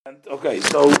Okay,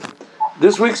 so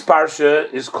this week's parsha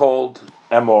is called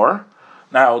Emor.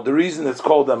 Now, the reason it's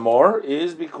called Emor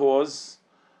is because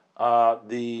right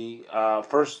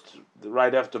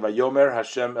after Vayomer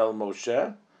Hashem el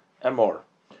Moshe, Emor.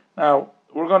 Now,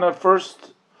 we're going to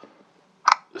first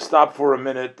stop for a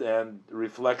minute and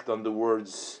reflect on the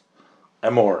words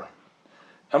Emor.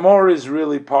 Emor is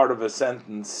really part of a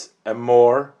sentence,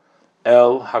 Emor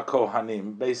el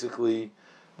HaKohanim. Basically,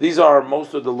 these are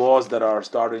most of the laws that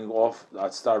start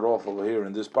off over here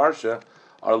in this parsha,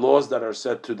 are laws that are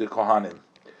set to the Kohanim.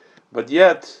 But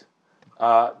yet,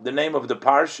 the name of the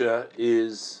parsha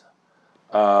is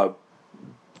Emor,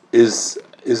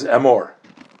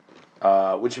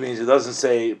 which means it doesn't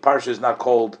say parsha is not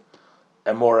called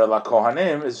Emor el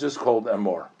Kohanim. It's just called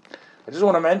Emor. I just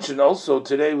want to mention also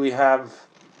today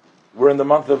we're in the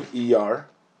month of Iyar,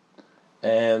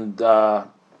 and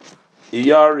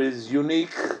Iyar is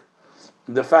unique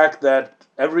in the fact that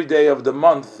every day of the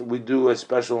month we do a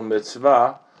special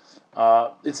mitzvah.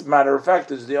 It's a matter of fact,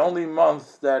 it's the only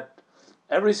month that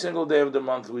every single day of the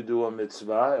month we do a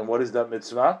mitzvah. And what is that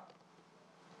mitzvah?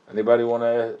 Anybody want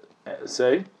to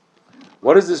say?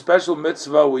 What is the special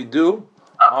mitzvah we do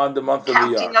on the month of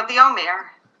Iyar? Counting of the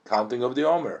Omer. Counting of the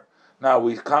Omer. Now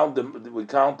we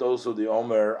count also the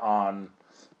Omer on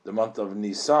the month of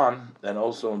Nisan and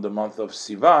also in the month of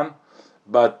Sivan,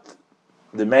 but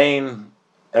the main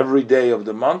every day of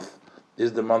the month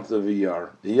is the month of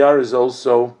Iyar. Iyar is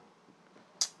also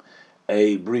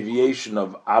a abbreviation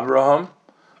of Abraham,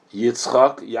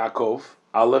 Yitzchak, Yaakov,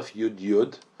 Aleph, Yud,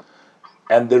 Yud,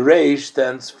 and the Reish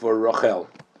stands for Rachel.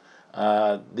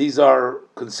 These are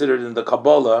considered in the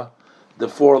Kabbalah the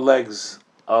four legs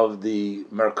of the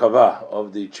Merkava,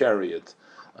 of the chariot.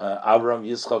 Abraham,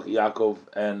 Yitzchak, Yaakov,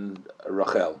 and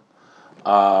Rachel.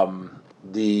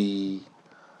 The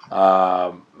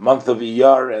month of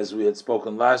Iyar, as we had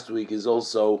spoken last week, is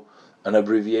also an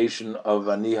abbreviation of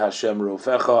Ani Hashem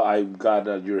Rofecha, I'm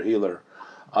God, your healer.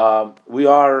 We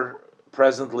are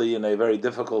presently in a very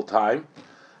difficult time,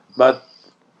 but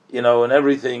in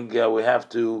everything we have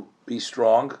to be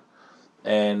strong,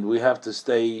 and we have to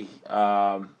stay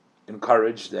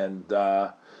encouraged and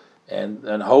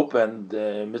hope and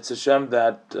mitzvah Hashem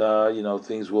that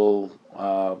things will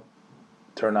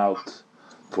turn out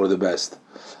for the best.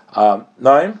 Naim,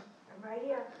 I'm right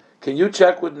here. can you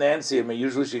check with Nancy? I mean,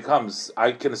 usually she comes.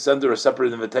 I can send her a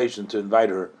separate invitation to invite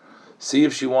her. See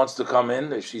if she wants to come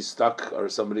in. If she's stuck or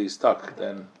somebody's stuck,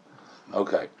 then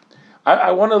okay.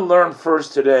 I want to learn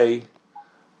first today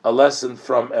a lesson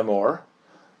from Emor,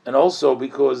 and also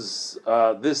because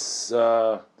this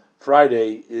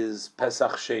Friday is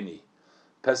Pesach Sheni.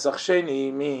 Pesach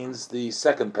Sheni means the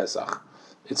second Pesach.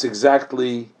 It's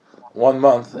exactly 1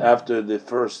 month after the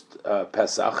first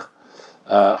Pesach.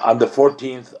 On the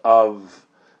 14th of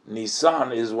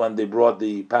Nisan is when they brought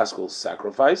the Paschal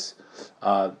sacrifice.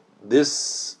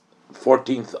 This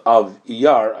 14th of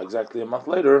Iyar, exactly a month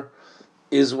later,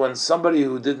 is when somebody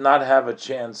who did not have a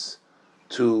chance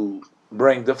to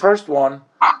bring the first one,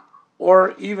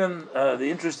 or even the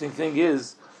interesting thing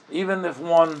is, even if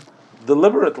one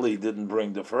deliberately didn't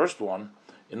bring the first one,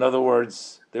 in other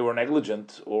words, they were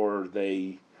negligent or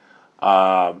they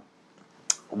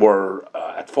were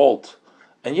at fault,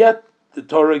 and yet the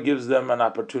Torah gives them an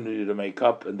opportunity to make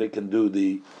up, and they can do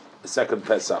the second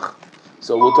Pesach.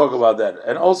 So we'll talk about that.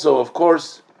 And also, of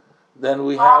course, then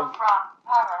we have...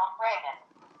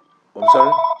 I'm sorry?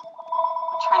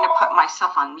 I'm trying to put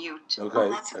myself on mute.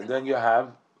 Okay, and then you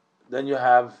have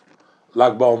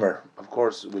Lag BaOmer, of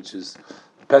course, which is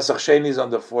Pesach Sheni is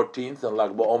on the 14th, and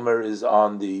Lag BaOmer is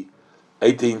on the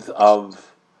 18th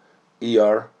of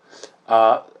Iyar.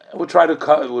 We'll try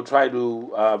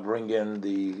to bring in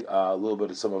the a little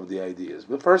bit of some of the ideas.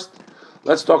 But first,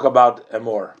 let's talk about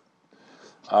Emor.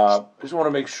 I just want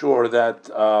to make sure that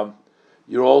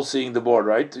you're all seeing the board,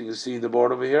 right? You see the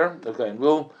board over here? Okay, and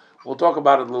we'll talk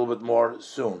about it a little bit more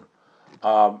soon.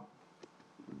 The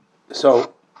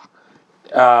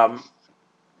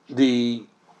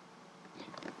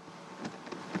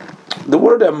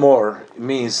word Emor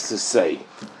means to say.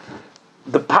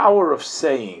 The power of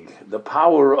saying, the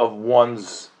power of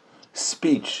one's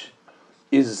speech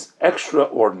is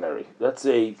extraordinary. That's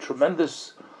a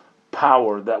tremendous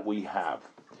power that we have.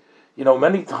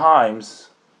 Many times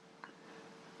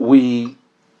we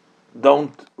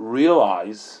don't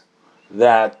realize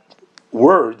that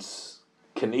words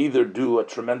can either do a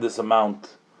tremendous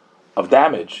amount of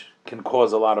damage, can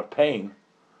cause a lot of pain,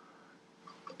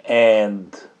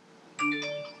 and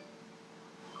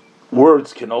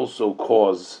words can also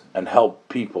cause and help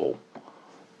people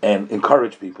and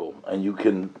encourage people, and you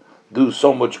can do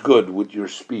so much good with your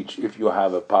speech if you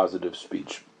have a positive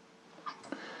speech.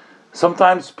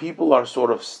 Sometimes people are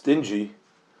sort of stingy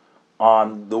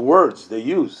on the words they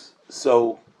use.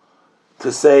 So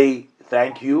to say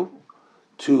thank you,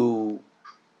 to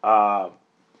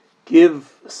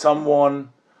give someone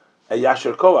a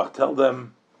yasher koach, tell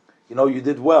them, you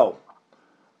did well.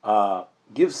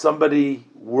 Give somebody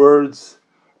words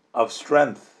of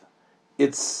strength.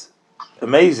 It's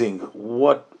amazing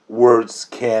what words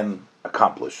can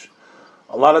accomplish.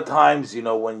 A lot of times,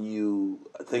 when you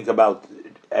think about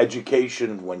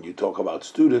education, when you talk about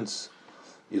students,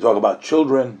 you talk about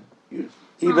children,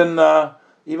 even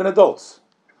adults.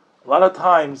 A lot of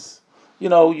times,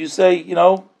 you say,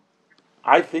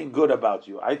 I think good about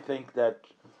you. I think that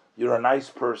you're a nice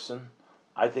person.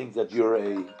 I think that you're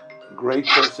a great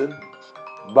person,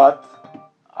 but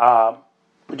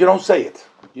you don't say it.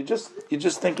 You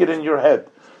just think it in your head.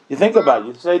 You think about it.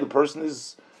 You say the person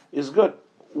is good.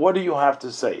 What do you have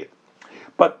to say it?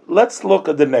 But let's look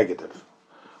at the negative.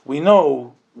 We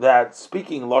know that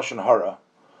speaking lashon hara,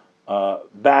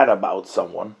 bad about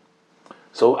someone.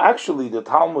 So actually, the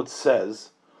Talmud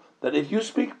says that if you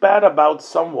speak bad about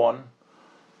someone,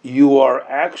 you are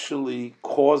actually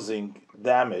causing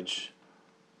damage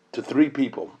to 3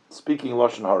 people. Speaking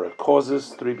lashon hara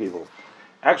causes 3 people.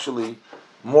 Actually,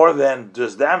 more than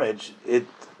just damage, the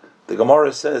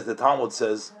Gemara says, the Talmud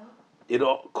says, it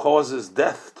causes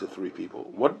death to 3 people.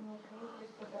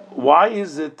 Why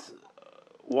is it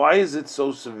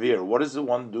so severe? What is the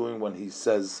one doing when he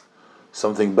says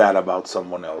something bad about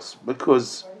someone else?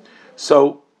 Because,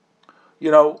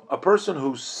 a person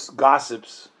who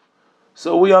gossips,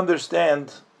 so we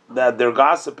understand that they're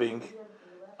gossiping,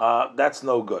 that's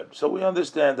no good. So we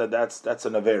understand that that's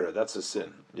an avera, that's a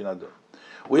sin.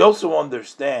 We also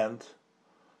understand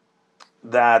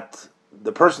that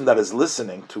the person that is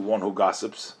listening to one who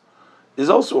gossips is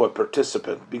also a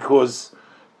participant, because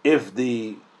if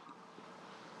the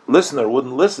listener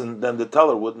wouldn't listen, then the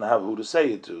teller wouldn't have who to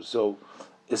say it to. So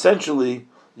essentially,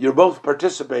 you're both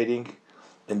participating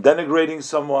in denigrating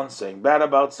someone, saying bad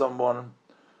about someone,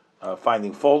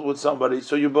 finding fault with somebody.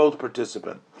 So you're both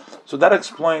participant. So that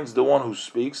explains the one who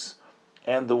speaks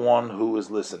and the one who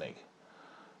is listening.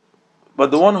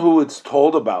 But the one who it's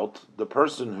told about, the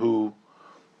person who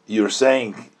you're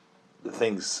saying the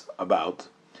things about,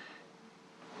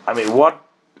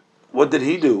 what did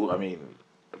he do?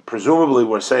 Presumably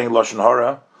we're saying lashon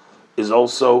hara is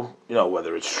also,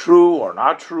 whether it's true or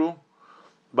not true,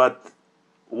 but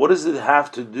what does it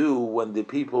have to do when the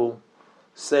people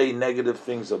say negative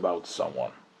things about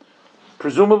someone?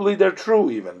 Presumably they're true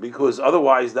even, because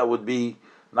otherwise that would be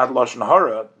not lashon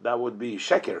hara, that would be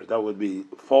sheker, that would be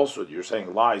falsehood. You're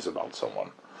saying lies about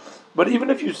someone. But even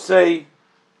if you say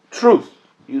truth,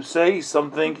 you say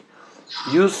something,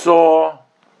 you saw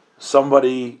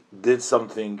somebody did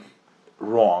something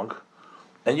wrong,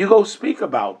 and you go speak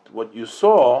about what you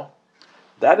saw,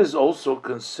 that is also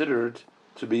considered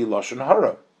to be lashon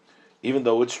hara, even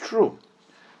though it's true.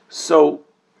 So,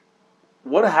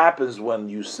 what happens when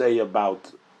you say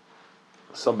about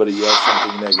somebody else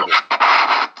something negative?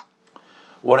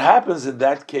 What happens in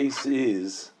that case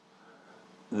is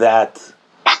that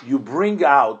you bring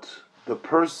out the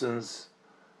person's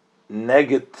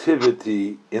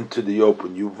negativity into the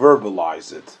open. You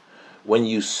verbalize it. When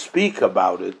you speak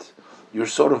about it, you're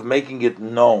sort of making it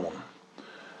known.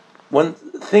 When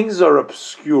things are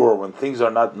obscure, when things are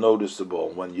not noticeable,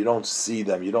 when you don't see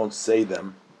them, you don't say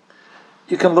them,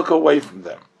 you can look away from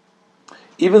them.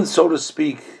 Even, so to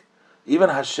speak, even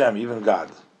Hashem, even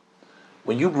God,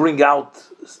 when you bring out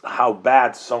how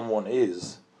bad someone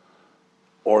is,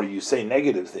 or you say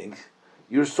negative things,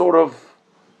 you're sort of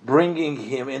bringing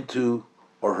him into,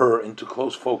 or her into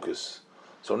close focus.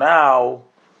 So now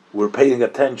we're paying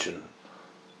attention.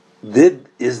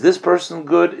 Is this person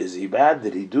good? Is he bad?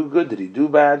 Did he do good? Did he do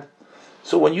bad?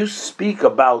 So when you speak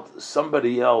about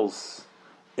somebody else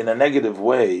in a negative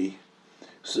way,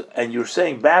 and you're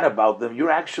saying bad about them,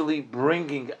 you're actually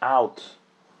bringing out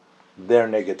their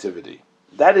negativity.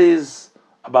 That is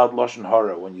about lashon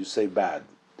hara when you say bad.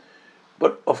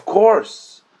 But of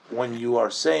course, when you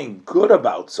are saying good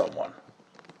about someone,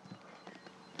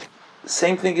 the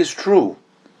same thing is true.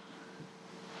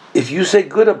 If you say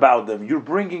good about them, you're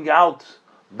bringing out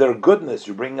their goodness,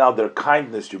 you're bringing out their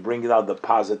kindness, you're bringing out the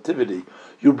positivity,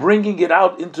 you're bringing it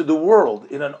out into the world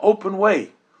in an open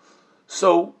way.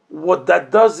 So what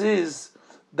that does is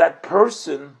that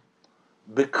person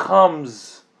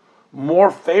becomes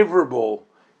more favorable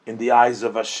in the eyes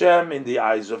of Hashem, in the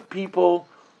eyes of people,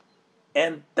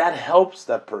 and that helps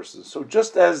that person. So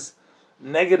just as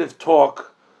negative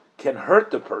talk can hurt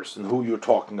the person who you're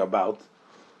talking about.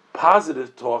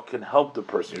 Positive talk can help the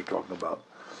person you're talking about.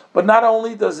 But not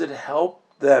only does it help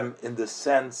them in the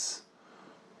sense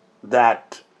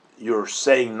that you're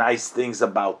saying nice things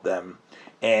about them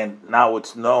and now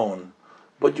it's known,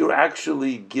 but you're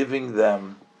actually giving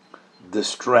them the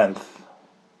strength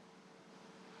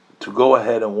to go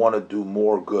ahead and want to do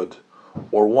more good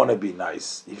or want to be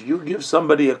nice. If you give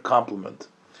somebody a compliment,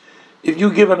 if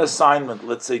you give an assignment,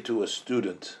 let's say to a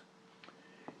student,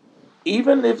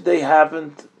 even if they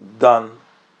haven't done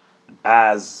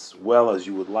as well as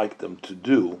you would like them to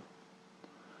do,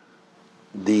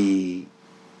 the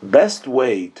best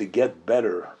way to get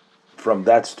better from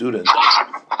that student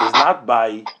is not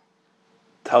by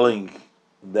telling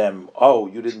them, oh,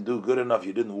 you didn't do good enough,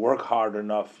 you didn't work hard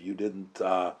enough, you didn't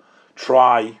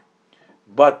try,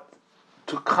 but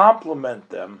to compliment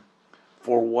them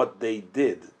for what they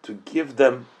did, to give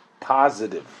them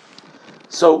positive.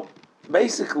 So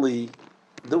basically,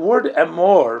 the word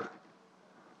emor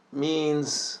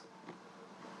means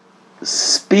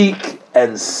speak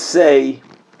and say,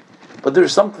 but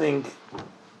there's something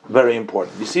very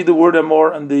important. You see the word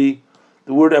emor and the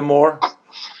word emor?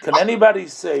 Can anybody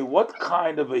say what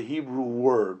kind of a Hebrew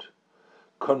word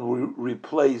can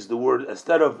replace the word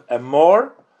instead of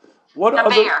emor? What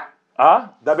Daber. other?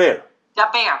 Daber.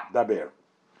 Daber. Daber.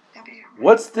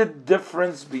 What's the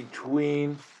difference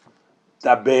between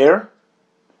daber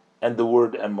and the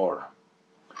word emor?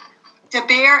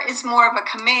 Daber is more of a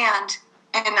command,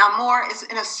 and amor is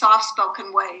in a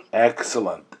soft-spoken way.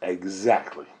 Excellent,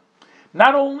 exactly.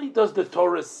 Not only does the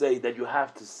Torah say that you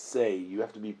have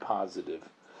to be positive,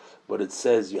 but it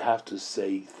says you have to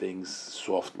say things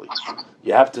softly.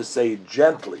 You have to say it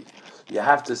gently. You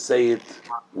have to say it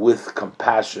with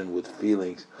compassion, with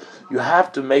feelings. You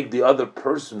have to make the other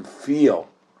person feel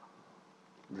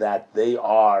that they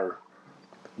are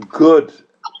good,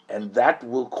 and that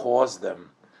will cause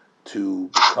them to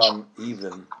become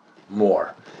even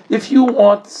more. If you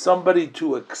want somebody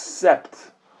to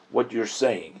accept what you're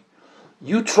saying,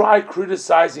 you try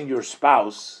criticizing your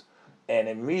spouse and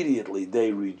immediately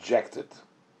they reject it.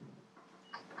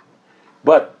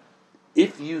 But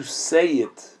if you say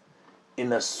it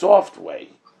in a soft way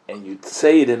and you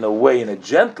say it in a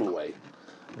gentle way,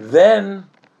 then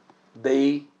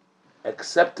they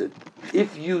accept it.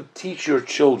 If you teach your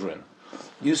children,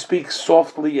 you speak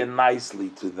softly and nicely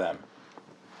to them.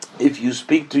 If you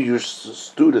speak to your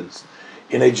students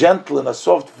in a gentle and a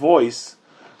soft voice,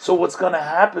 so what's going to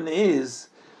happen is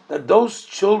that those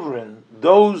children,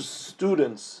 those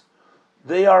students,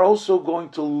 they are also going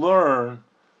to learn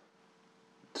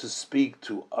to speak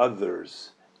to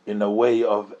others in a way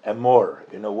of amor,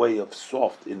 in a way of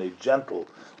soft, in a gentle,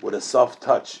 with a soft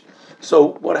touch.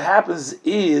 So what happens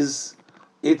is,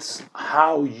 it's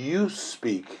how you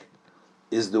speak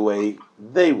is the way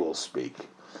they will speak.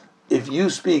 If you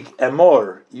speak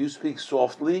amor, you speak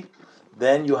softly,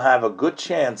 then you have a good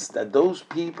chance that those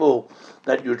people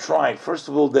that you're trying, first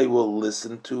of all, they will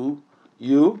listen to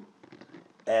you,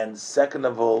 and second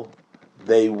of all,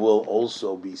 they will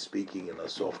also be speaking in a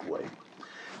soft way.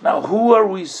 Now, who are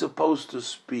we supposed to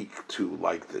speak to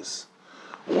like this?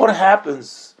 What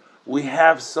happens? We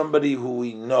have somebody who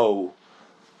we know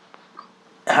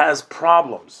has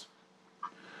problems.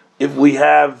 If we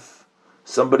have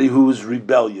somebody who is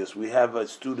rebellious, we have a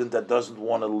student that doesn't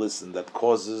want to listen, that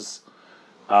causes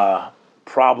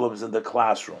problems in the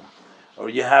classroom, or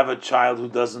you have a child who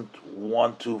doesn't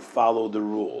want to follow the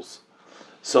rules.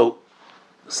 So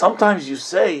sometimes you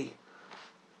say,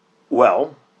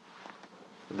 well,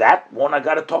 that one I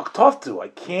got to talk tough to. I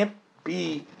can't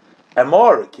be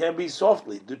amor, it can't be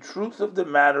softly. The truth of the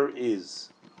matter is,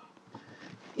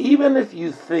 even if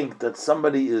you think that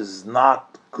somebody is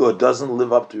not good, doesn't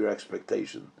live up to your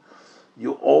expectation,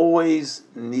 you always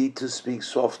need to speak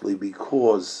softly,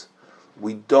 because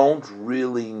we don't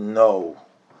really know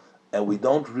and we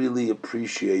don't really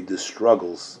appreciate the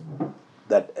struggles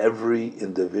that every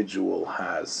individual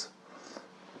has.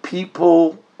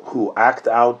 People who act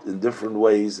out in different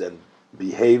ways and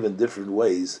behave in different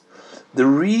ways, the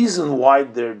reason why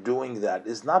they're doing that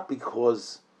is not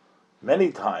because,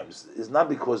 many times, is not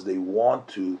because they want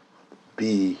to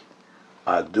be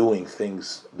doing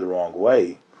things the wrong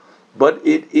way, but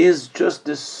it is just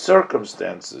the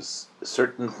circumstances.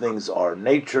 Certain things are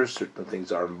nature, certain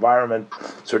things are environment,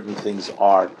 certain things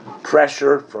are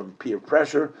pressure from peer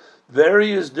pressure,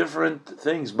 various different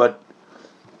things. But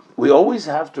we always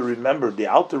have to remember, the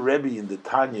Alter Rebbe in the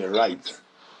Tanya writes,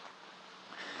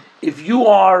 if you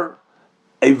are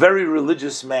a very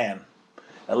religious man,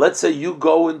 and let's say you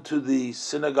go into the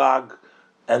synagogue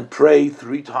and pray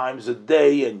 3 times a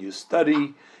day, and you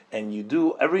study, and you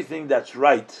do everything that's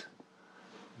right,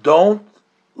 don't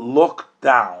look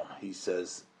down, he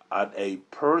says, at a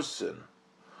person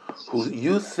who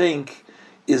you think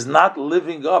is not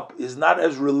living up, is not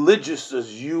as religious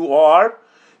as you are,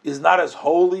 is not as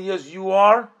holy as you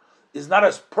are, is not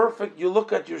as perfect. You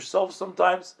look at yourself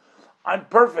sometimes, I'm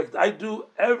perfect. I do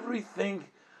everything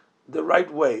the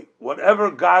right way.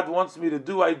 Whatever God wants me to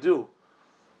do, I do.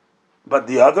 But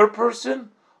the other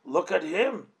person, look at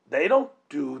him. They don't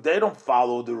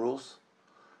follow the rules.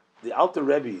 The Alter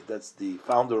Rebbe, that's the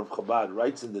founder of Chabad,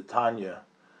 writes in the Tanya,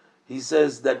 he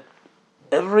says that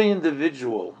every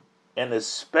individual, and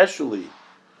especially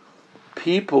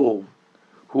people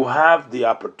who have the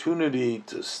opportunity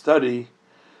to study,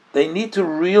 they need to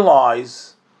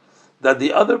realize that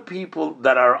the other people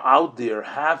that are out there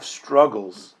have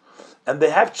struggles, and they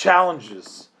have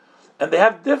challenges, and they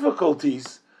have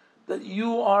difficulties that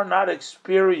you are not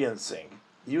experiencing.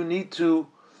 You need to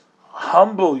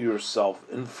humble yourself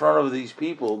in front of these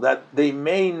people, that they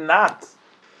may not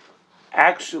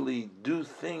actually do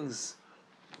things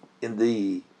in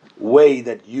the way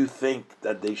that you think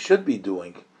that they should be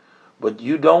doing, but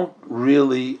you don't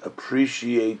really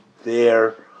appreciate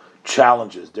their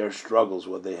challenges, their struggles,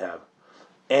 what they have.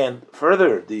 And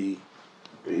further, he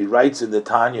writes in the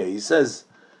Tanya, he says,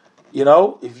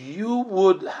 if you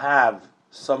would have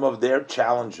some of their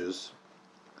challenges,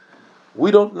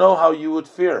 we don't know how you would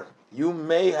fare. You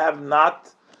may have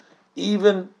not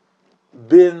even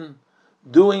been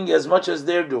doing as much as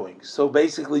they're doing. So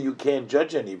basically you can't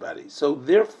judge anybody. So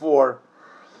therefore,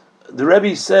 the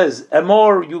Rebbe says,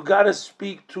 Emor, you got to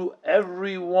speak to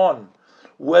everyone,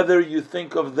 whether you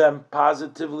think of them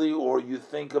positively or you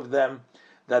think of them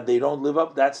that they don't live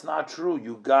up. That's not true.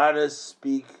 You got to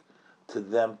speak to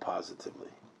them positively,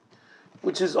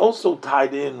 which is also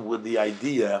tied in with the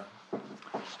idea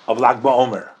of Lag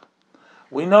BaOmer.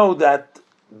 We know that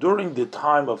during the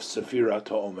time of Sefirat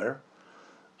HaOmer,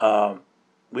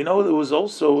 we know there was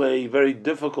also a very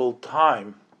difficult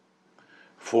time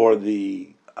for the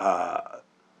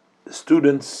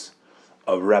students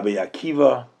of Rabbi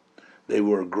Akiva. They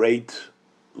were great,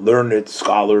 learned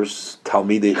scholars,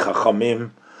 Talmidei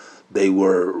Chachamim. They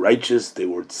were righteous, they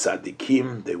were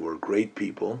tzaddikim, they were great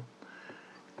people.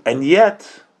 And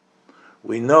yet,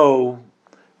 we know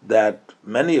that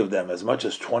many of them, as much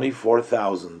as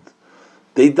 24,000,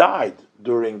 they died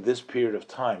during this period of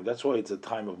time. That's why it's a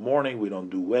time of mourning. We don't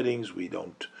do weddings, we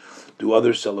don't do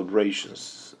other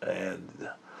celebrations. And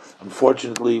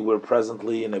unfortunately, we're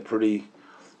presently in a pretty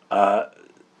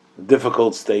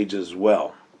difficult stage as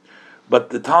well. But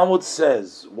the Talmud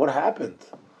says, what happened?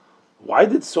 Why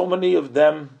did so many of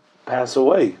them pass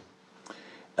away?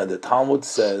 And the Talmud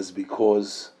says,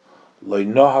 because lo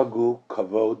nohagu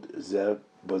kavod zeh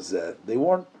bazeh. They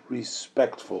weren't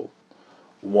respectful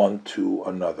one to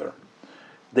another.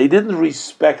 They didn't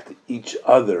respect each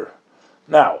other.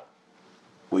 Now,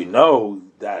 we know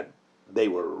that they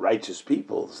were righteous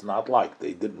people. It's not like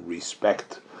they didn't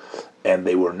respect and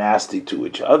they were nasty to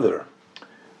each other.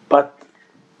 But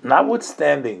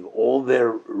notwithstanding all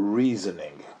their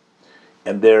reasoning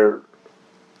and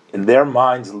in their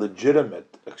minds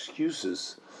legitimate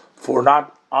excuses for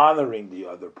not honoring the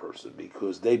other person,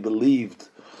 because they believed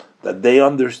that they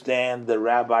understand the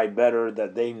rabbi better,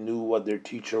 that they knew what their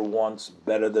teacher wants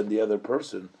better than the other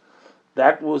person,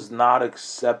 that was not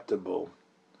acceptable,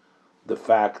 the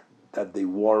fact that they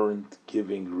weren't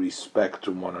giving respect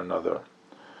to one another.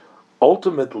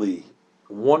 Ultimately,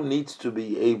 one needs to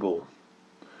be able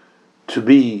to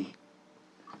be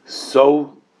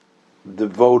so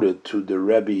devoted to the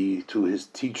Rebbe, to his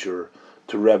teacher,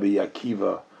 to Rabbi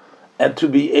Akiva, and to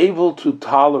be able to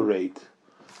tolerate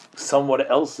someone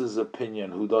else's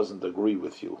opinion who doesn't agree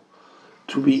with you.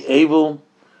 To be able,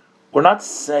 we're not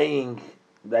saying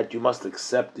that you must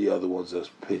accept the other one's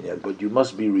opinion, but you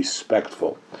must be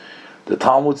respectful. The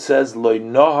Talmud says, Lo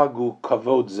nohagu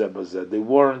kavod zeh bazeh. They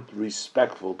weren't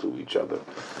respectful to each other.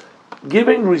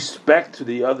 Giving respect to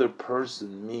the other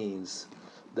person means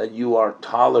that you are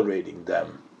tolerating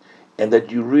them, and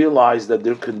that you realize that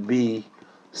there can be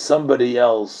somebody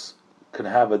else can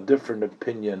have a different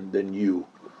opinion than you,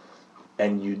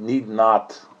 and you need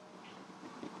not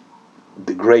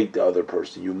degrade the other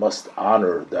person. You must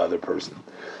honor the other person.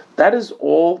 That is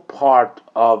all part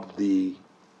of the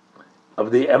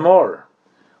emor,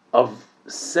 of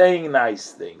saying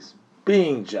nice things,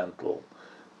 being gentle,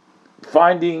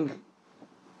 finding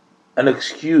an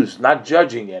excuse, not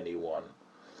judging anyone,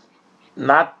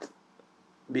 not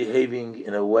behaving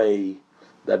in a way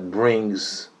that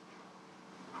brings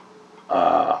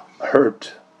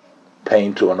hurt,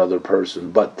 pain to another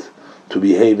person, but to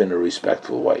behave in a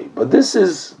respectful way. But this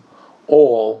is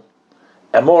all.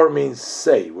 Amor means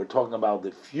say. We're talking about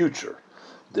the future.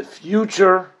 The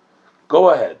future, go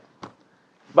ahead.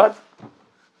 But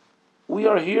we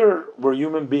are here, we're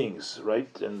human beings,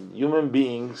 right? And human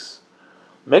beings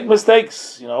make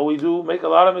mistakes. We do make a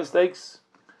lot of mistakes.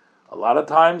 A lot of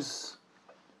times,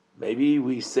 maybe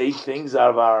we say things out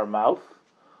of our mouth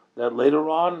that later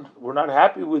on we're not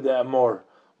happy with them or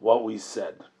what we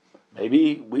said.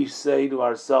 Maybe we say to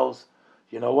ourselves,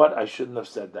 you know what, I shouldn't have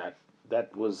said that.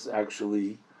 That was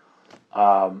actually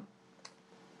not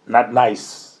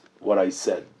nice what I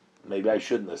said. Maybe I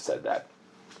shouldn't have said that.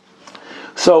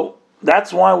 So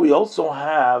that's why we also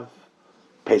have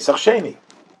Pesach Sheni.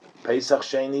 Pesach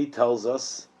Sheni tells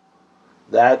us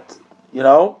that,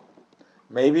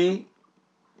 maybe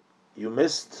you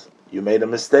made a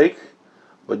mistake,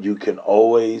 but you can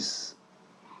always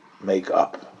make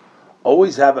up.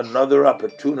 Always have another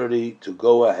opportunity to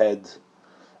go ahead,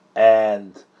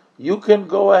 and you can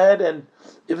go ahead, and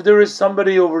if there is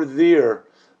somebody over there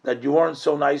that you weren't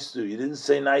so nice to, you didn't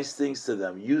say nice things to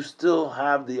them, you still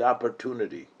have the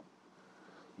opportunity.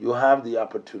 You have the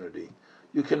opportunity.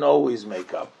 You can always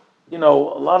make up. A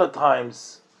lot of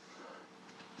times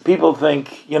people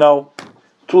think,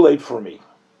 too late for me.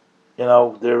 I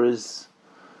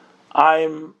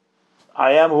am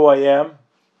who I am,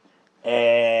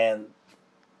 and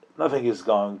nothing is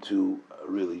going to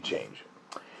really change.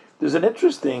 There's an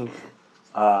interesting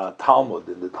Talmud,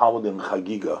 in the Talmud in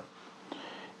Chagiga.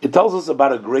 It tells us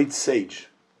about a great sage.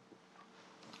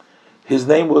 His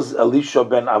name was Elisha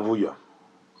ben Avuya.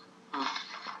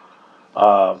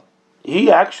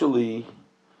 He actually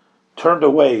turned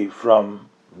away from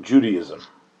Judaism.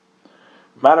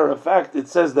 Matter of fact, it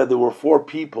says that there were 4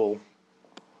 people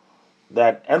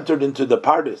that entered into the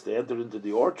Pardes, they entered into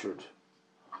the orchard.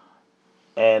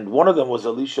 And one of them was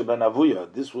Elisha ben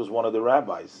Avuya. This was one of the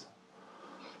rabbis.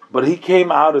 But he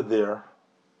came out of there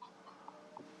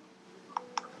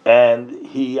and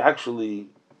he actually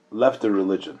left the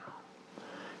religion.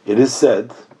 It is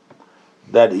said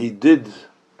that he did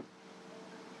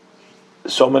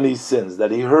so many sins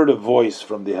that he heard a voice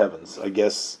from the heavens. I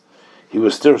guess he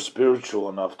was still spiritual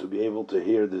enough to be able to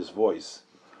hear this voice.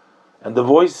 And the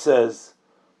voice says,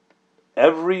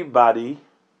 everybody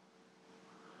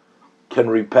can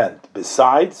repent.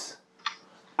 Besides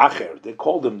Acher. They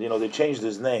called him, they changed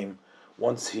his name.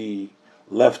 Once he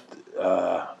left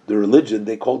the religion,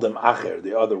 they called him Acher,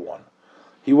 the other one.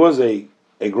 He was a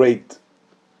great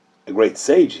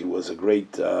sage. He was a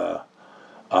great...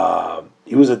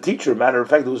 he was a teacher. Matter of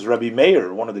fact, it was Rabbi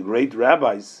Meir, one of the great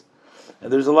rabbis.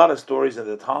 And there's a lot of stories in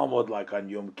the Talmud, like on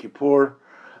Yom Kippur.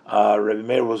 Rabbi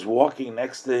Meir was walking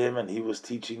next to him, and he was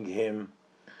teaching him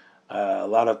a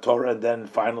lot of Torah. And then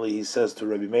finally he says to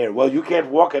Rabbi Meir, well, you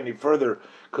can't walk any further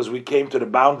because we came to the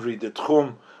boundary, the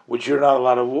Tchum, which you're not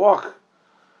allowed to walk.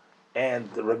 And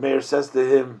Rabbi Meir says to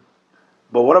him,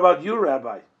 but what about you,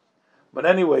 Rabbi? But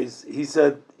anyways, he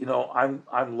said,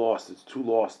 I'm lost. It's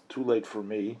too late for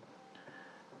me.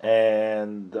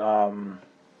 And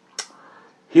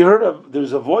he heard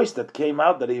there's a voice that came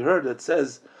out that he heard that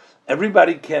says,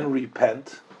 everybody can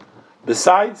repent,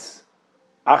 besides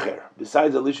Acher,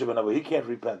 besides Elisha ben Avuya. He can't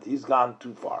repent. He's gone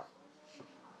too far.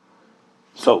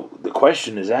 So the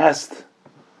question is asked,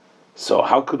 so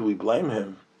how could we blame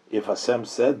him if Hashem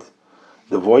said,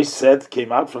 the voice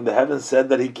came out from the heavens, said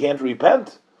that he can't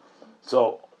repent?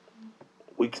 So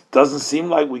it doesn't seem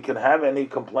like we can have any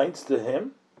complaints to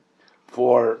him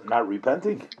for not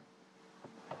repenting.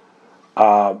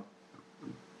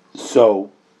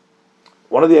 So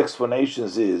one of the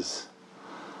explanations is,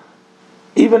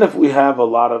 even if we have a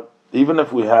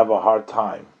hard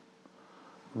time,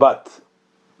 but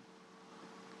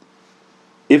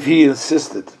if he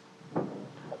insisted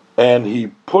and he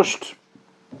pushed,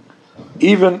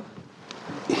 even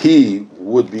he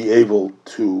would be able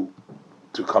to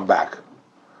come back.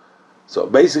 So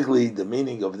basically the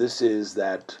meaning of this is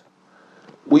that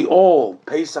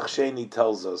Pesach Sheni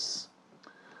tells us,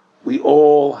 we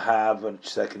all have a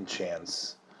second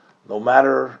chance. No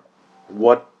matter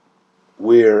what,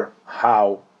 where,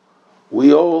 how,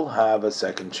 we all have a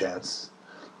second chance.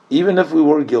 Even if we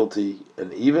were guilty,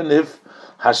 and even if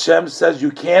Hashem says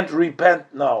you can't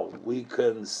repent, no, we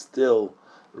can still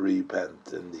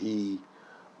repent. And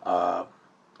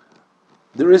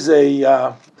there's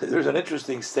an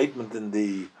interesting statement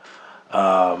in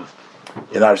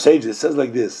our sages. It says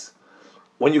like this: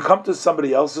 when you come to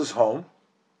somebody else's home,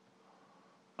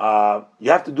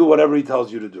 you have to do whatever he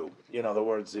tells you to do. In other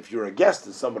words, if you're a guest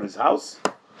in somebody's house,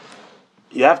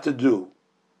 you have to do.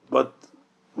 But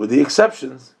with the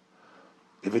exceptions,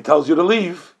 if he tells you to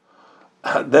leave,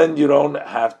 then you don't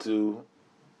have to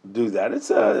do that.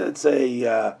 It's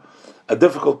a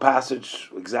difficult passage.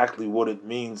 Exactly what it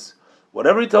means.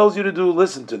 Whatever he tells you to do,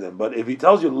 listen to them. But if he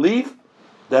tells you to leave,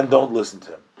 then don't listen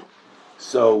to him.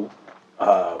 So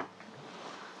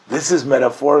this is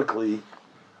metaphorically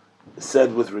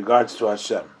said with regards to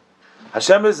Hashem.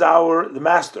 Hashem is the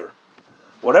master.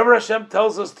 Whatever Hashem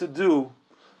tells us to do,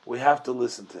 we have to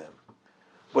listen to him.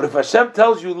 But if Hashem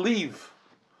tells you leave,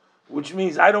 which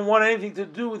means I don't want anything to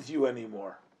do with you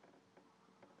anymore,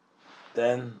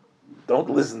 then don't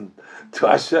listen to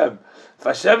Hashem. If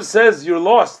Hashem says you're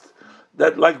lost,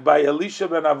 that like by Elisha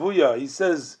ben Avuya, he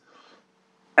says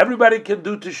everybody can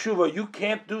do teshuvah, you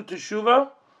can't do teshuvah,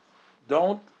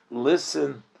 don't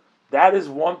listen. That is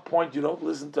one point. You don't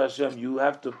listen to Hashem. You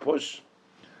have to push.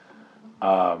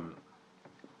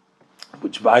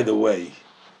 Which, by the way,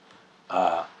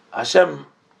 Hashem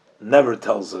never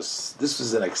tells us. This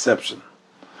is an exception.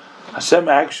 Hashem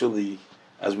actually,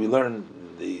 as we learn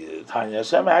the Tanya,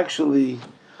 Hashem actually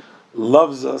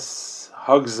loves us,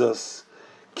 hugs us,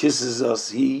 kisses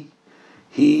us. He.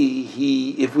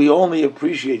 If we only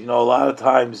appreciate, a lot of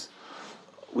times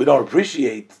we don't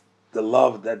appreciate the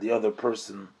love that the other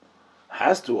person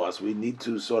has to us. We need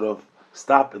to sort of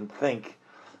stop and think.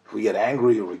 If we get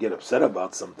angry or we get upset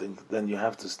about something, then you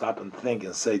have to stop and think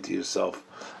and say to yourself,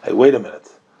 hey, wait a minute.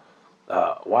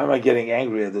 Why am I getting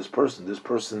angry at this person? This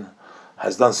person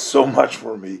has done so much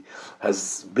for me,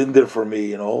 has been there for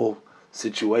me in all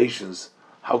situations.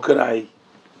 How could I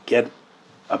get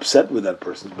upset with that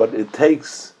person? But it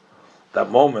takes that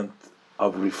moment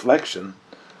of reflection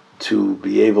to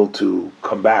be able to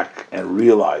come back and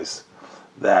realize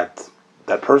that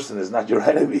that person is not your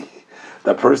enemy.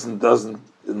 That person isn't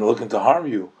looking to harm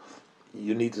you.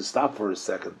 You need to stop for a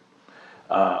second.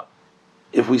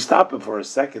 If we stop it for a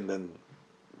second and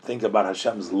think about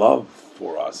Hashem's love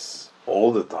for us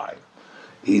all the time,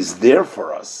 He's there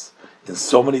for us in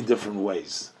so many different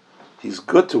ways. He's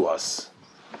good to us,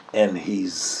 and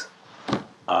He's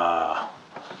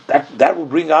that will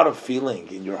bring out a feeling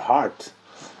in your heart,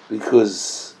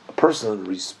 because a person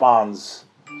responds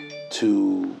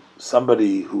to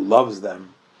somebody who loves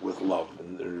them with love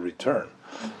in return.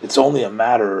 It's only a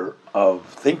matter of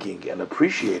thinking and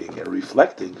appreciating and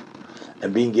reflecting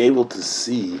and being able to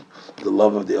see the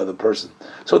love of the other person.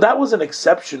 So that was an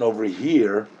exception over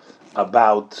here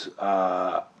about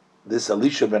this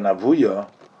Elisha ben Avuya,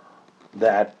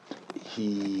 that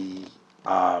he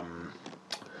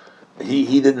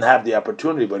didn't have the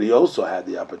opportunity, but he also had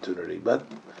the opportunity. But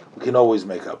we can always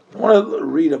make up. I want to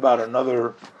read about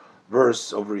another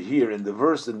verse over here in the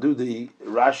verse and do the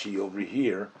Rashi over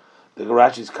here, the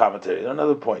Rashi's commentary.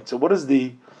 Another point. So what does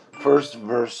the first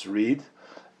verse read?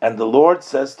 And the Lord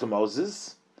says to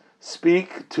Moses,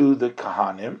 speak to the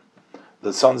Kahanim,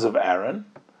 the sons of Aaron,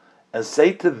 and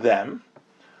say to them,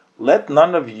 let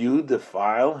none of you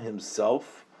defile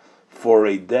himself for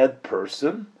a dead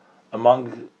person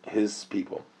among his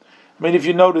people. I mean, if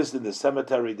you notice in the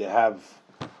cemetery, they have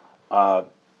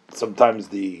sometimes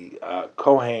the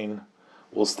Kohen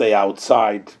will stay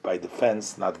outside by the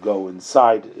fence, not go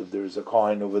inside if there's a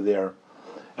Kohen over there.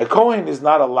 A Kohen is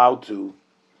not allowed to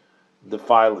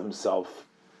defile himself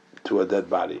to a dead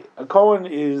body. A Kohen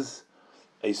is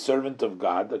a servant of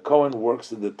God. A Kohen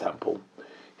works in the temple.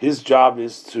 His job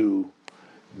is to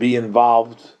be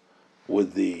involved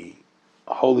with the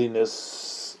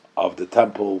holiness of the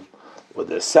temple, with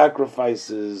the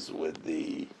sacrifices, with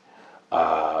the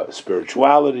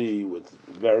spirituality, with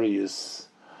various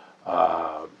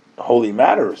holy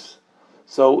matters.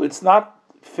 So it's not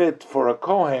fit for a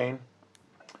Kohen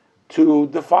to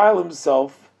defile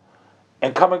himself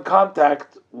and come in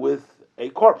contact with a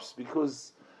corpse,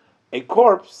 because a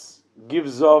corpse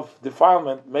gives off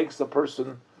defilement, makes the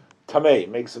person tamei,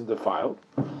 makes him defiled,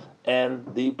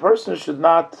 and the person should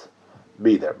not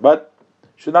be there. But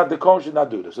the Kohen should not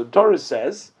do this. So the Torah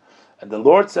says, and the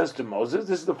Lord says to Moses,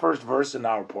 this is the first verse in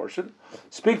our portion,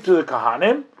 speak to the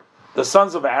Kahanim, the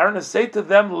sons of Aaron, and say to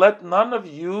them, let none of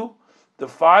you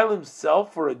defile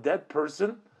himself for a dead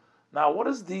person. Now, what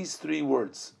is these three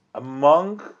words?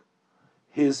 Among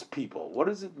his people. What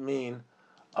does it mean,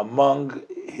 among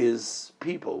his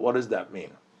people? What does that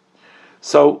mean?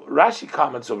 So Rashi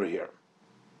comments over here.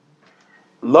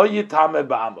 Lo yitame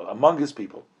ba'amo, among his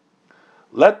people.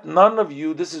 Let none of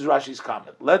you, this is Rashi's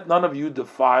comment, let none of you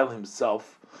defile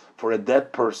himself for a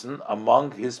dead person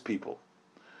among his people.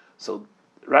 So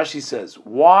Rashi says,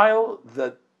 while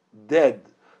the dead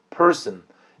person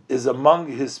is among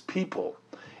his people,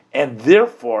 and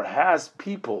therefore has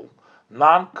people,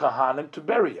 non-Kahanim, to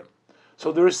bury him.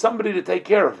 So there is somebody to take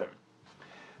care of him.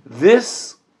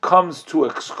 This comes to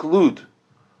exclude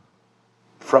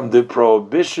from the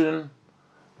prohibition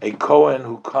a Kohen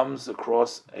who comes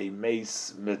across a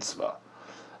mace mitzvah.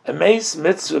 A mace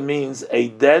mitzvah means a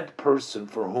dead person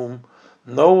for whom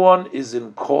no one is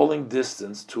in calling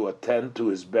distance to attend to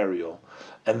his burial,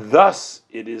 and thus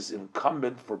it is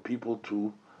incumbent for people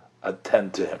to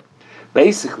attend to him.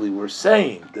 Basically, we're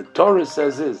saying, the Torah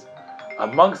says is,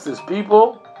 amongst his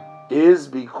people is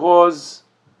because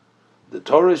the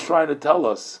Torah is trying to tell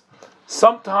us,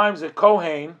 sometimes a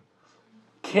Kohen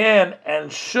can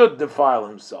and should defile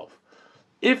himself.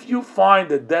 If you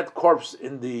find a dead corpse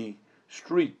in the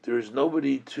street, there is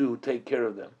nobody to take care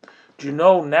of them. Do you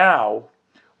know now,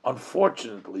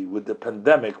 unfortunately, with the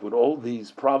pandemic, with all these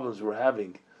problems we're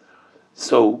having,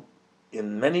 so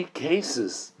in many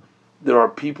cases, there are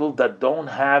people that don't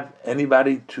have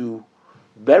anybody to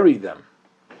bury them.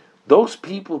 Those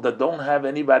people that don't have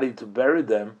anybody to bury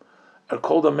them are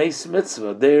called a mace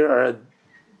mitzvah. They are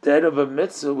dead of a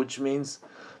mitzvah, which means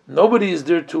nobody is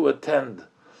there to attend.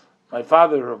 My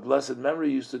father of blessed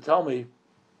memory used to tell me,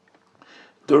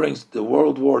 during the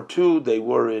World War II, they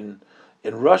were in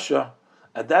Russia.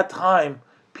 At that time,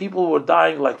 people were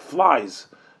dying like flies.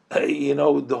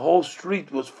 The whole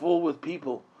street was full with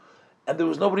people. And there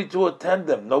was nobody to attend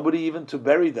them, nobody even to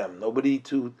bury them, nobody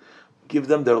to give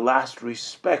them their last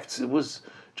respects. It was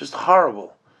just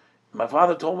horrible. My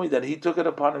father told me that he took it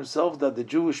upon himself that the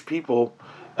Jewish people,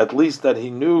 at least that he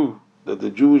knew that the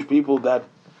Jewish people that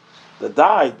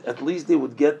died, at least they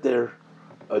would get their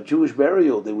Jewish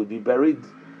burial. They would be buried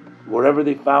wherever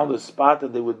they found a spot,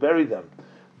 and they would bury them.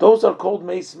 Those are called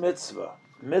mace mitzvah.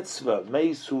 Mitzvah,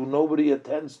 mace, who nobody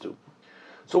attends to.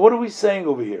 So what are we saying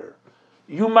over here?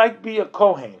 You might be a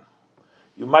Kohen.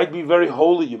 You might be very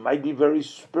holy. You might be very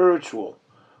spiritual.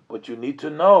 But you need to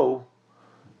know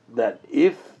that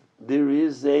if there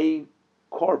is a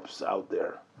corpse out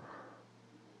there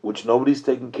which nobody's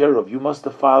taking care of, you must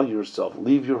defile yourself.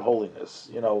 Leave your holiness.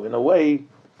 In a way,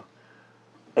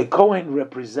 a Kohen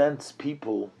represents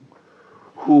people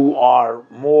who are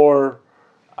more,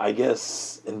 I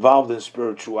guess, involved in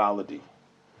spirituality.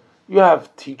 You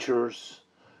have teachers,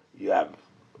 you have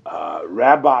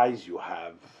rabbis, you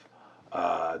have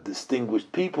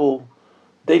distinguished people.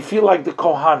 They feel like the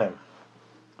Kohanim.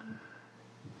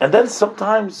 And then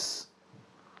sometimes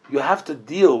you have to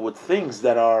deal with things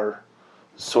that are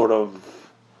sort of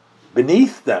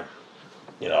beneath them.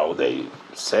 They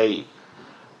say,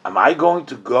 am I going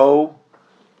to go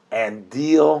and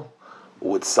deal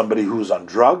with somebody who's on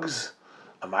drugs?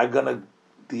 Am I going to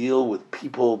deal with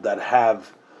people that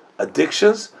have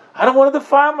addictions? I don't want to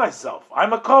defile myself.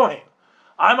 I'm a Kohen.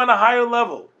 I'm on a higher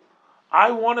level.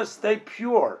 I want to stay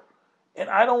pure. And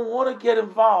I don't want to get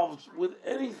involved with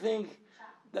anything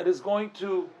that is going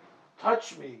to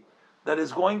touch me, that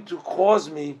is going to cause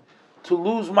me to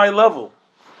lose my level.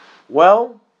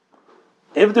 Well,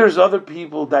 if there's other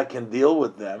people that can deal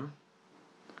with them,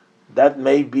 that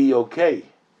may be okay.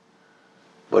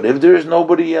 But if there's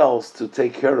nobody else to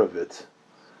take care of it,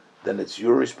 then it's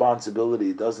your responsibility.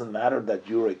 It doesn't matter that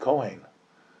you're a Kohen.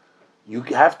 You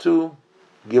have to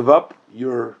give up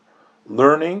your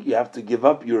learning, you have to give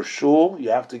up your shul, you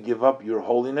have to give up your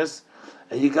holiness,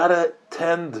 and you got to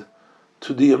tend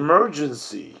to the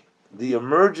emergency,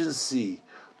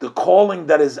 the calling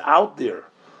that is out there.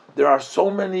 There are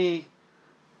so many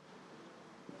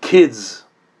kids.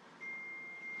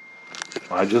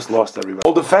 I just lost everybody.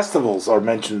 All the festivals are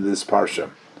mentioned in this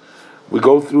parsha. We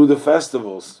go through the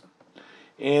festivals.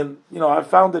 And, I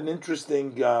found an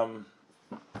interesting, the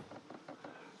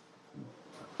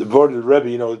board of the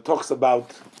Rebbe, it talks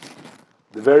about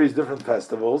the various different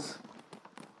festivals.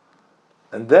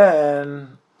 And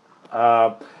then,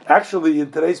 actually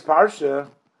in today's Parsha,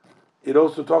 it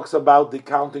also talks about the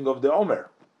counting of the Omer.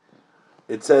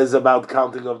 It says about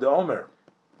counting of the Omer.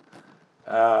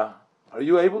 Are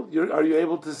you able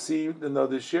to see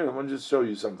this year? I want to just show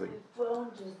you something. The phone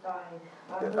just died.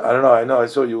 I don't know. I know. I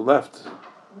saw you left.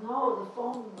 No, the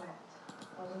phone went.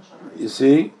 Wasn't sure. You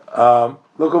see?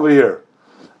 Look over here.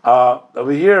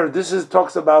 Over here,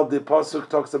 talks about the pasuk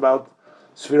talks about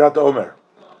Sfirat Omer.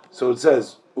 So it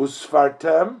says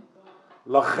Usfartem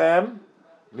lachem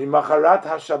mimacharat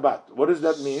hashabat. What does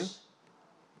that mean?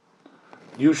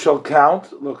 You shall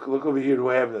count. Look over here. Do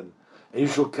I have them? And you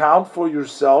shall count for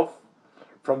yourself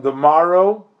from the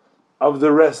morrow of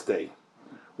the rest day.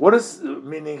 What is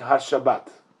meaning Hashabbat?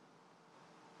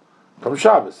 From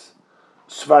Shabbos.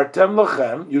 Svartem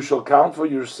lachem, you shall count for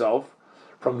yourself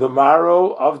from the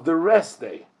morrow of the rest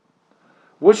day.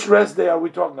 Which rest day are we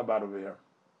talking about over here?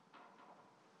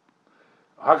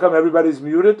 How come everybody's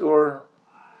muted or?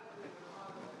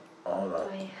 Oh no.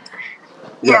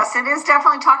 Yes, it is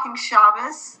definitely talking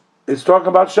Shabbos. It's talking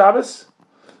about Shabbos?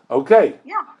 Okay.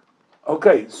 Yeah.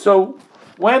 Okay, so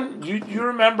when you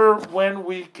remember when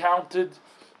we counted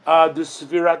the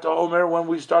Sefirat Omer, when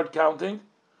we start counting?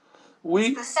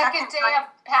 We The Second day of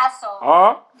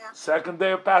Passover. second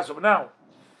day of Passover. Now,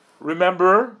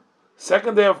 remember,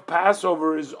 second day of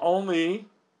Passover is only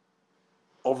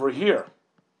over here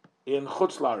in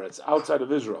Chutz La'aretz, outside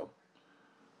of Israel.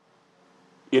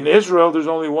 In Israel, there's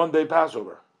only one day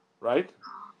Passover, right?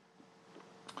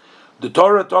 The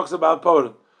Torah talks about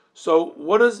Purim. So,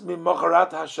 what does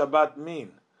Macharat HaShabbat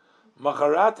mean?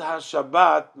 Macharat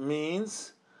HaShabbat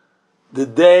means the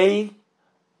day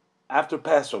after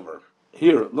Passover.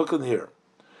 Here, look in here.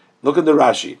 Look at the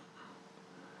Rashi.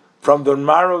 From the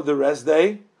Mar of the rest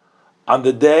day, on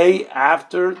the day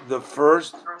after the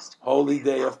first holy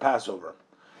day of Passover.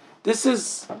 This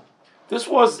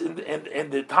was in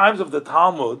the times of the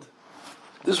Talmud,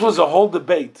 this was a whole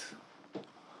debate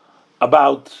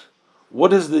about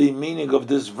what is the meaning of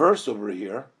this verse over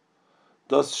here.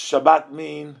 Does Shabbat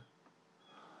mean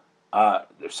the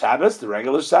Sabbath, the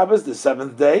regular Sabbath, the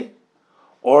seventh day?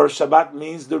 Or Shabbat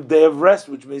means the day of rest,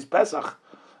 which means Pesach,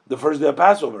 the first day of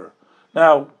Passover.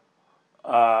 Now,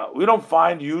 we don't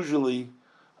find usually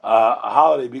a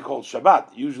holiday be called Shabbat.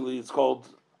 Usually it's called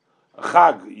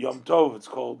Chag, Yom Tov, it's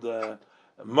called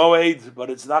Moed, but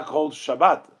it's not called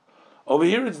Shabbat. Over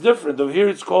here it's different. Over here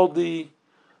it's called the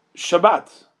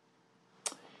Shabbat.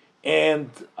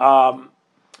 And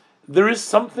there is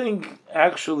something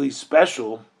actually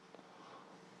special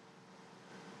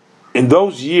in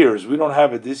those years. We don't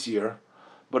have it this year,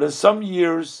 but in some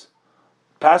years,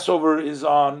 Passover is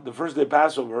on the first day of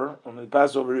Passover, and the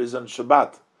Passover is on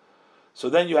Shabbat. So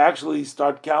then you actually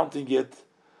start counting it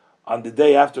on the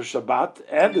day after Shabbat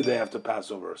and the day after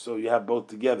Passover. So you have both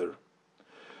together.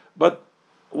 But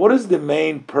what is the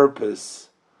main purpose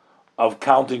of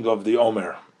counting of the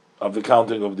Omer?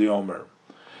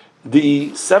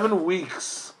 The 7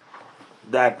 weeks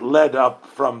that led up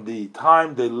from the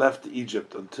time they left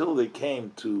Egypt until they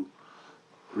came to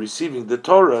receiving the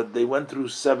Torah, they went through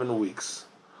 7 weeks.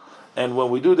 And when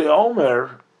we do the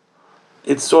Omer,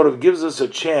 it sort of gives us a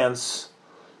chance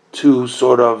to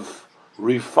sort of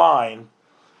refine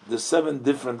the 7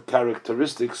 different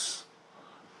characteristics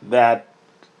that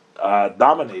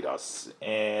dominate us.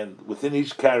 And within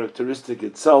each characteristic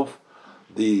itself,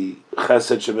 the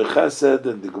Chesed Shebechesed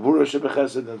and the Gevurah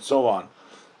Shebechesed and so on,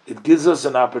 it gives us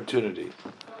an opportunity.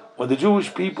 When the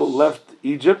Jewish people left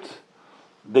Egypt,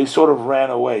 they sort of ran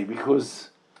away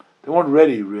because they weren't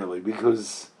ready really,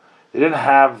 because they didn't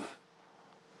have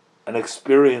an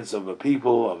experience of a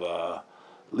people, of a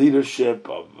leadership,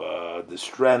 of the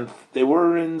strength. They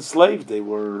were enslaved. They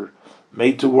were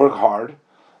made to work hard,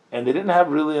 and they didn't have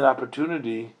really an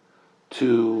opportunity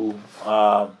to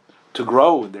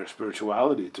grow in their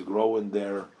spirituality, to grow in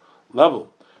their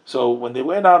level. So when they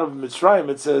went out of Mitzrayim,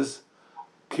 it says,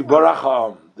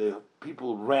 Kibarach, the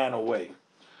people ran away.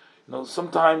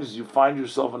 Sometimes you find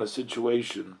yourself in a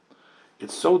situation,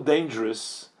 it's so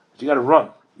dangerous that you got to run.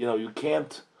 You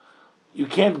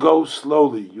can't go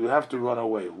slowly. You have to run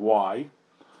away. Why?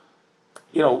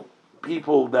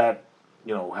 People that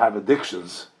have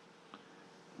addictions,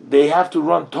 they have to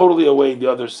run totally away the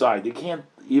other side. They can't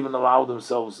even allow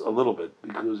themselves a little bit,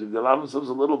 because if they allow themselves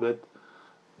a little bit,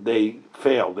 they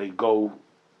fail. They go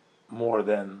more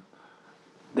than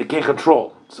they can't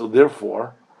control. So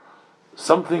therefore,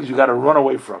 some things you got to run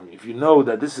away from. If you know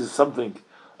that this is something,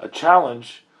 a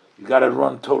challenge, you got to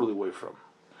run totally away from.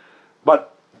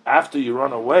 But after you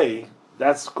run away,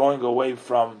 that's going away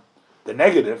from the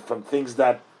negative, from things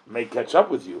that may catch up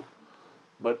with you.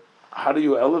 But how do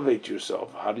you elevate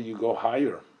yourself? How do you go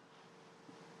higher?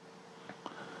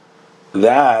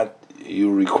 That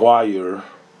you require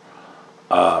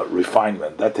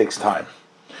refinement. That takes time.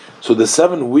 So the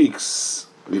 7 weeks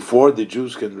before the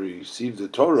Jews can receive the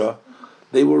Torah,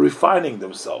 they were refining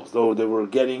themselves, though they were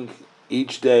getting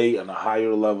each day on a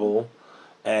higher level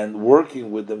and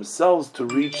working with themselves to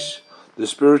reach the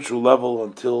spiritual level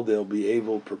until they'll be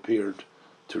prepared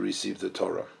to receive the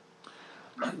Torah.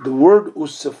 The word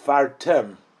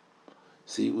usefartem,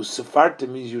 usefartem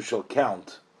means you shall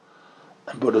count,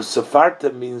 but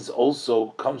usefartem means also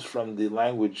comes from the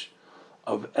language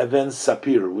of Even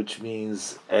Sapir, which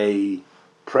means a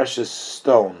precious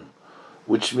stone,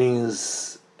 which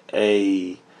means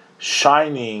a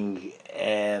shining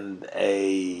and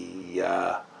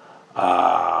a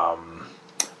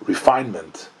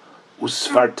refinement.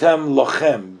 Usfartem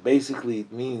lochem, basically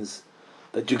it means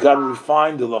that you got to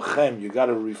refine the lochem, you got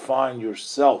to refine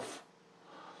yourself.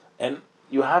 And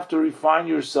you have to refine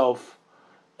yourself,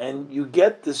 and you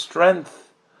get the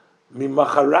strength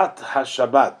Mimacharat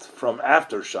HaShabbat, from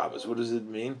after Shabbos. What does it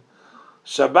mean?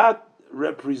 Shabbat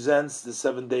represents the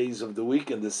 7 days of the week,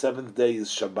 and the seventh day is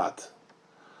Shabbat.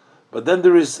 But then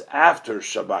there is after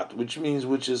Shabbat, which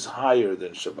is higher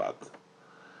than Shabbat.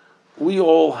 We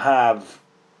all have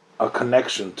a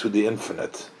connection to the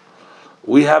infinite.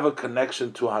 We have a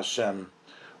connection to Hashem,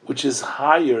 which is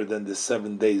higher than the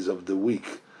 7 days of the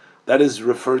week. That is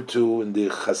referred to in the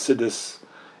Chassidus,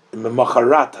 in the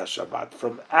Macharat HaShabbat,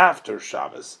 from after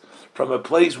Shabbos, from a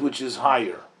place which is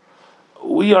higher.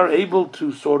 We are able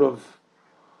to sort of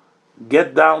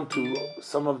get down to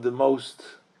some of the most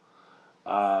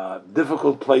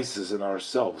difficult places in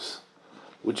ourselves,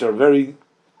 which are very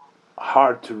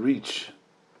hard to reach.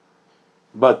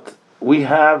 But we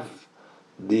have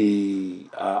the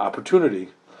opportunity,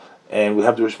 and we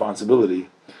have the responsibility,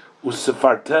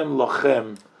 Usefartem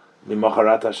lochem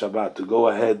mimacharat HaShabbat, to go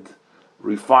ahead,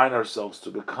 refine ourselves,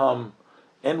 to become,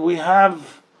 and we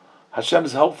have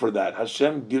Hashem's help for that.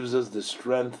 Hashem gives us the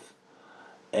strength,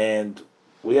 and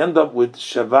we end up with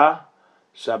Shava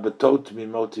Shabbatot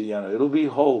Mimoti Yana. It'll be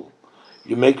whole.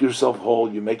 You make yourself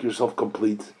whole, you make yourself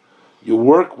complete, you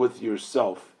work with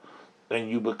yourself, and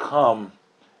you become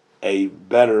a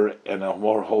better and a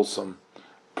more wholesome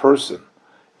person.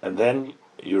 And then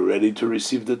you're ready to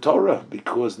receive the Torah,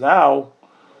 because now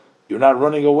you're not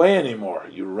running away anymore.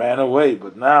 You ran away,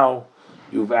 but now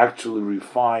you've actually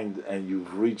refined and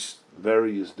you've reached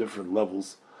various different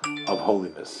levels of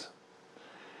holiness.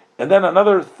 And then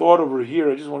another thought over here,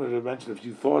 I just wanted to mention a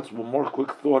few thoughts, one more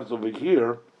quick thoughts over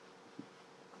here.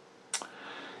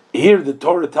 Here the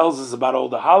Torah tells us about all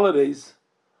the holidays,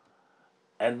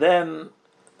 and then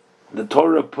the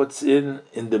Torah puts in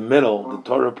the middle,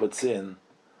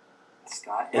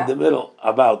 in the middle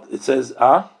about, it says,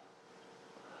 Chav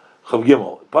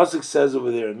Gimel. Pasuk says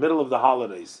over there, in the middle of the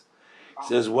holidays, it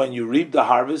says, when you reap the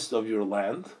harvest of your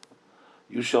land,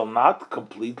 you shall not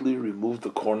completely remove the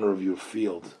corner of your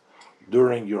field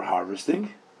during your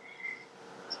harvesting,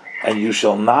 and you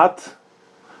shall not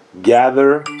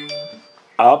gather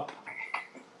up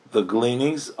the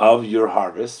gleanings of your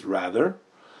harvest. Rather,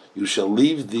 you shall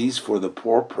leave these for the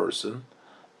poor person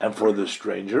and for the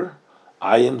stranger.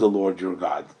 I am the Lord your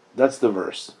God. That's the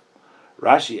verse.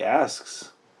 Rashi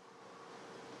asks,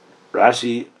 Rav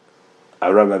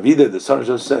Avida, the son of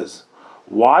Joseph, says,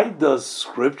 why does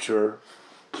Scripture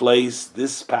place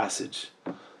this passage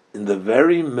in the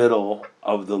very middle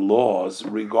of the laws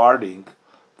regarding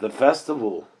the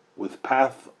festival, with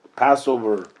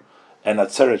Passover and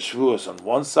Atzeret Shavuos on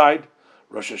one side,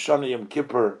 Rosh Hashanah, Yom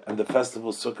Kippur, and the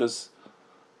festival Sukkot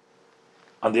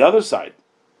on the other side?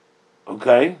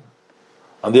 Okay?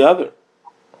 On the other.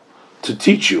 To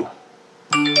teach you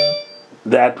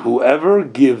that whoever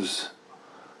gives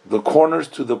the corners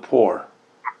to the poor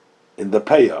in the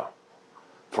payah,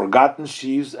 forgotten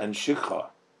sheaves and shikha,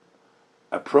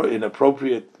 in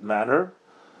appropriate manner,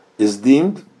 is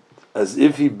deemed as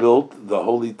if he built the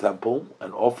holy temple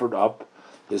and offered up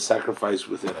his sacrifice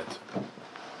within it.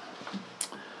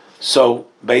 So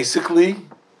basically,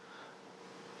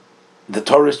 the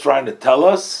Torah is trying to tell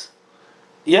us,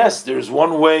 yes, there's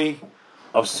one way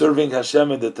of serving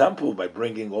Hashem in the temple by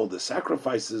bringing all the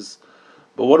sacrifices,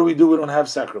 but what do? We don't have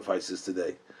sacrifices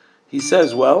today. He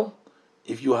says, well,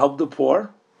 if you help the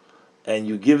poor and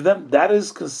you give them, that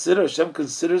is considered, Hashem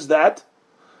considers that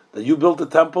you built a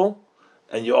temple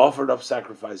and you offered up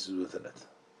sacrifices within it.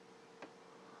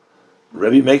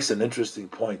 Rebbe makes an interesting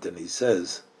point, and he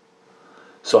says,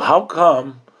 so how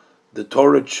come the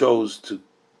Torah chose to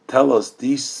tell us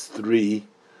these three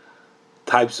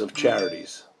types of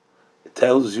charities? It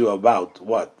tells you about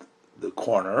what? The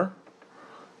corner.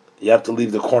 You have to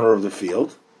leave the corner of the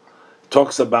field. It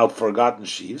talks about forgotten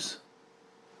sheaves.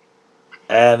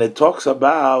 And it talks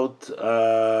about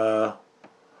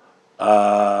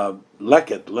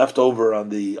leket, left over on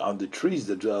the trees,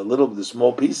 the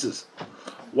small pieces.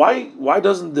 Why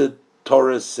doesn't the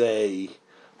Torah say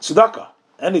tzedakah?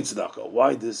 Any tzedakah?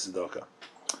 Why this tzedakah?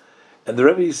 And the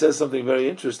Rebbe says something very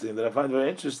interesting that I find very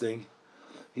interesting.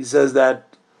 He says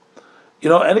that,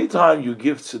 anytime you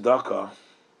give tzedakah,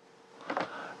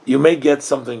 you may get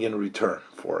something in return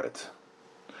for it.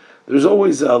 There's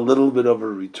always a little bit of a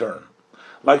return.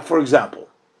 Like, for example,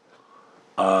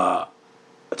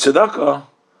 tzedakah,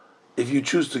 if you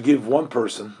choose to give one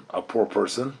person, a poor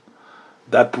person,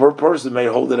 that poor person may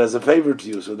hold it as a favor to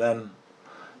you, so then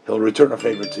he'll return a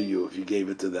favor to you if you gave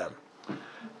it to them.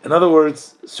 In other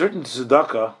words, certain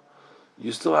tzedakah,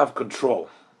 you still have control.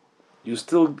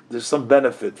 There's some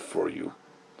benefit for you.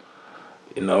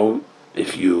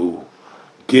 If you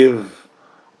give,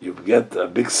 you get a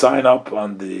big sign up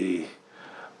on the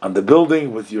on the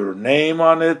building with your name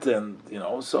on it, and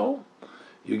so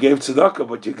you gave tzedakah,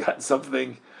 but you got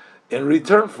something in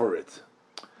return for it.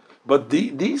 But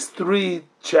these three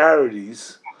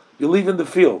charities, you leave in the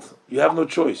field. You have no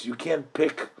choice. You can't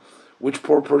pick which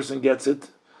poor person gets it.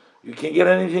 You can't get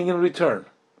anything in return.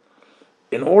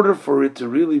 In order for it to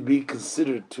really be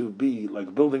considered to be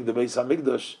like building the Beis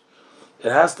Hamikdash,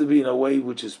 it has to be in a way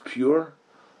which is pure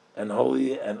and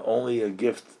holy and only a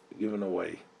gift given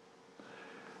away.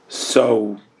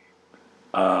 So,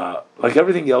 like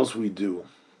everything else we do,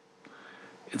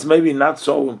 it's maybe not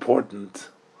so important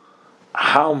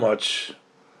how much,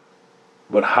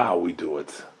 but how we do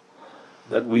it.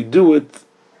 That we do it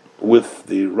with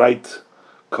the right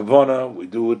kavanah, we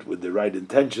do it with the right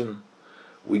intention,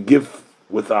 we give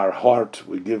with our heart,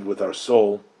 we give with our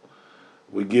soul,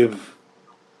 we give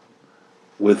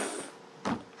with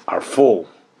our full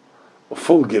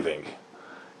giving.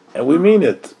 And we mean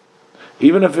it.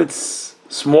 Even if it's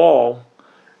small,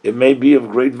 it may be of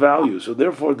great value. So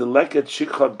therefore, the leket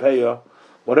shikhan peya,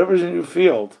 whatever's in your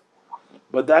field,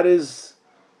 but that is,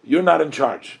 you're not in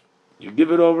charge. You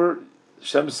give it over,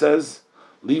 Hashem says,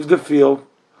 leave the field,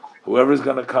 whoever's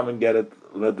going to come and get it,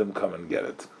 let them come and get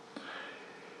it.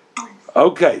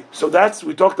 Okay, so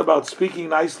we talked about speaking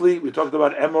nicely. We talked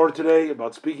about Emor today,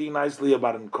 about speaking nicely,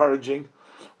 about encouraging.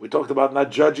 We talked about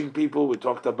not judging people. We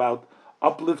talked about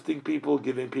uplifting people,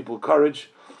 giving people courage.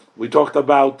 We talked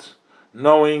about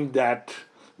knowing that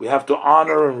we have to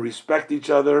honor and respect each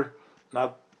other,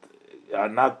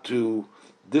 not to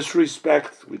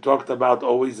disrespect. We talked about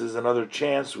always there's another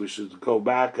chance. We should go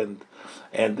back and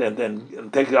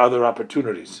take other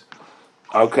opportunities.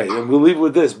 Okay, and we'll leave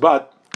with this, but